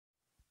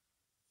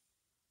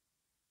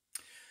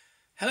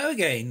Hello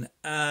again,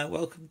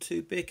 welcome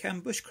to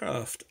Beercan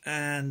Bushcraft,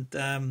 and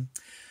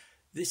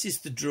this is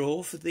the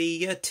draw for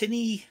the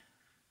Tinny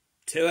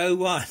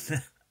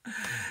 201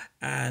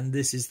 and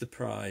this is the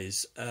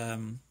prize.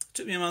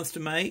 Took me a month to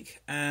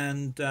make,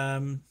 and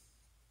I've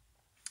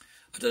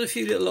done a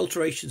few little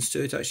alterations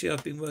to it. Actually,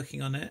 I've been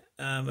working on it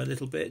a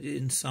little bit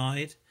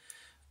inside.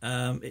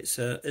 It's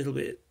a little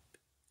bit,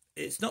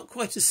 it's not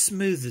quite as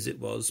smooth as it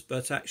was,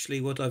 but actually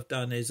what I've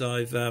done is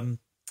I've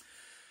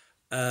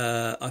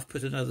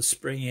put another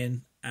spring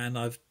in, and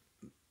I've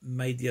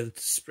made the other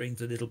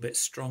springs a little bit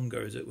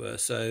stronger, as it were.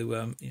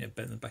 So, bent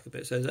them back a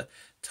bit. So there's a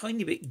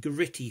tiny bit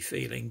gritty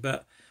feeling,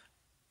 but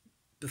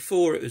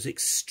before it was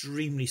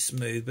extremely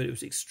smooth, but it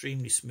was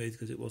extremely smooth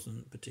because it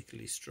wasn't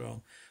particularly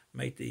strong.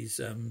 Made these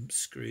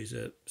screw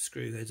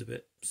heads a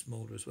bit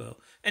smaller as well.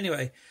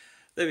 Anyway,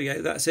 there we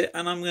go. That's it.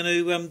 And I'm going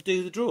to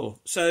do the draw.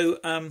 So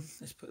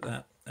let's put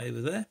that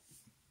over there.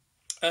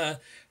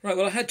 Right,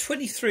 well, I had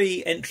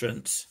 23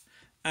 entrants,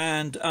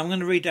 and I'm going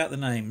to read out the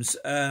names.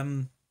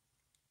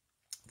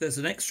 There's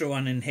an extra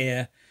one in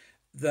here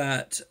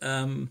that,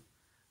 well,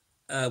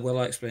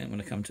 I'll explain it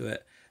when I come to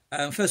it.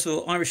 First of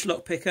all, Irish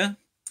Lockpicker,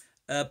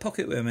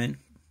 Pocket Women,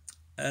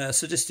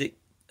 Sadistic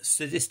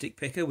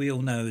Picker, we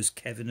all know as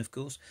Kevin, of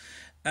course,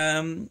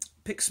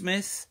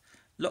 Picksmith,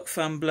 Lock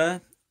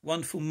Fumbler,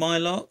 Wonderful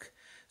Mylock,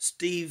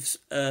 Steve's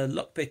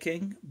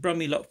Lockpicking,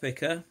 Brummy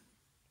Lockpicker,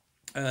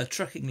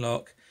 Trucking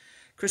Lock,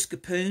 Chris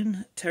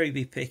Capoon, Terry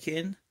B.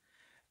 Pickin,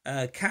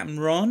 Captain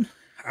Ron,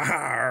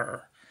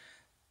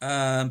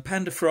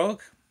 Panda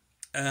Frog,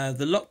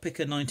 the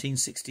Lockpicker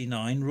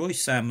 1969, Roy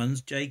Salmons,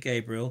 Jay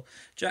Gabriel,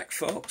 Jack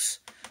Fox,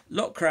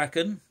 Lock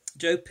Kraken,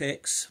 Joe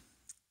Picks,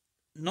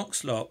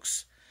 Knox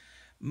Locks,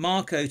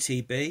 Mark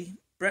OTB,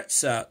 Brett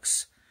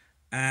Sucks,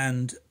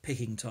 and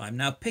Picking Time.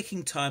 Now,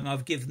 Picking Time,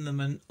 I've given them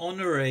an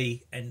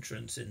honorary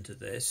entrance into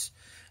this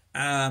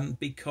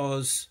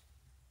because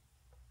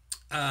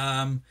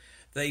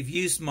they've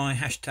used my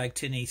hashtag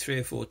Tinny 3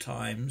 or 4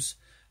 times,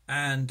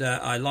 and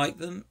I like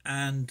them,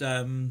 and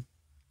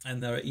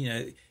they're,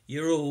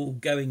 you're all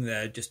going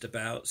there just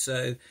about,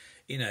 so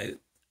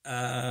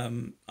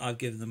I've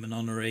given them an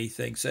honorary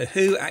thing. So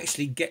who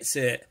actually gets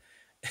it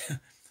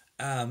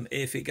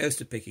if it goes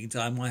to Picking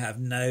Time, I have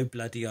no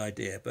bloody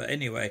idea. But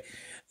anyway,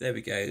 there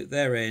we go,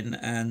 they're in,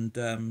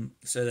 and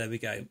so there we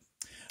go.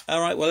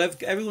 All right, well,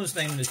 everyone's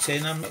name in the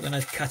tin. I'm not going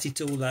to cut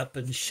it all up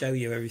and show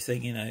you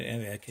everything,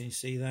 anyway. Can you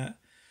see that?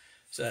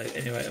 So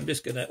anyway,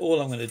 all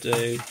I'm going to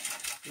do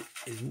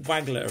is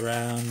waggle it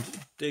around,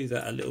 do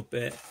that a little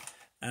bit,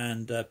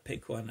 and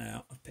pick one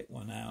out. I'll pick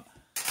one out.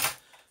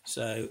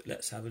 So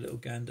let's have a little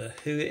gander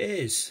who it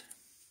is.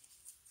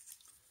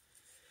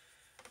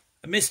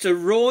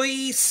 Mr.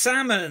 Roy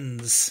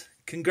Salmons.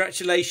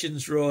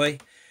 Congratulations, Roy.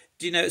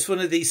 Do you know, it's one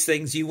of these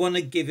things, you want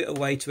to give it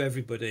away to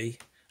everybody.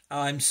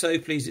 I'm so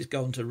pleased it's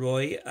gone to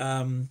Roy.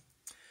 One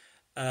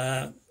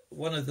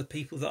of the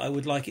people that I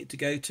would like it to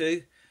go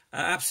to.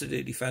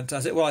 Absolutely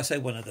fantastic. Well, I say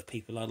one of the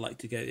people I'd like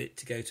to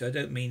go to. I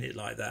don't mean it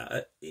like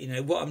that.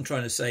 What I'm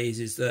trying to say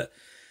is that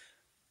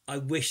I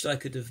wish I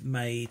could have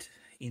made,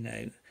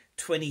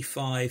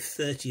 25,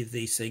 30 of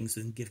these things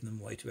and given them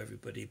away to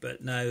everybody.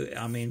 But no,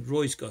 I mean,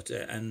 Roy's got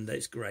it, and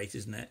it's great,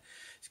 isn't it?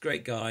 He's a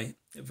great guy,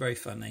 very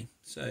funny.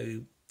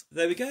 So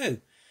there we go.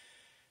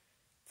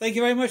 Thank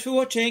you very much for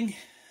watching.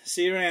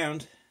 See you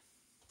around.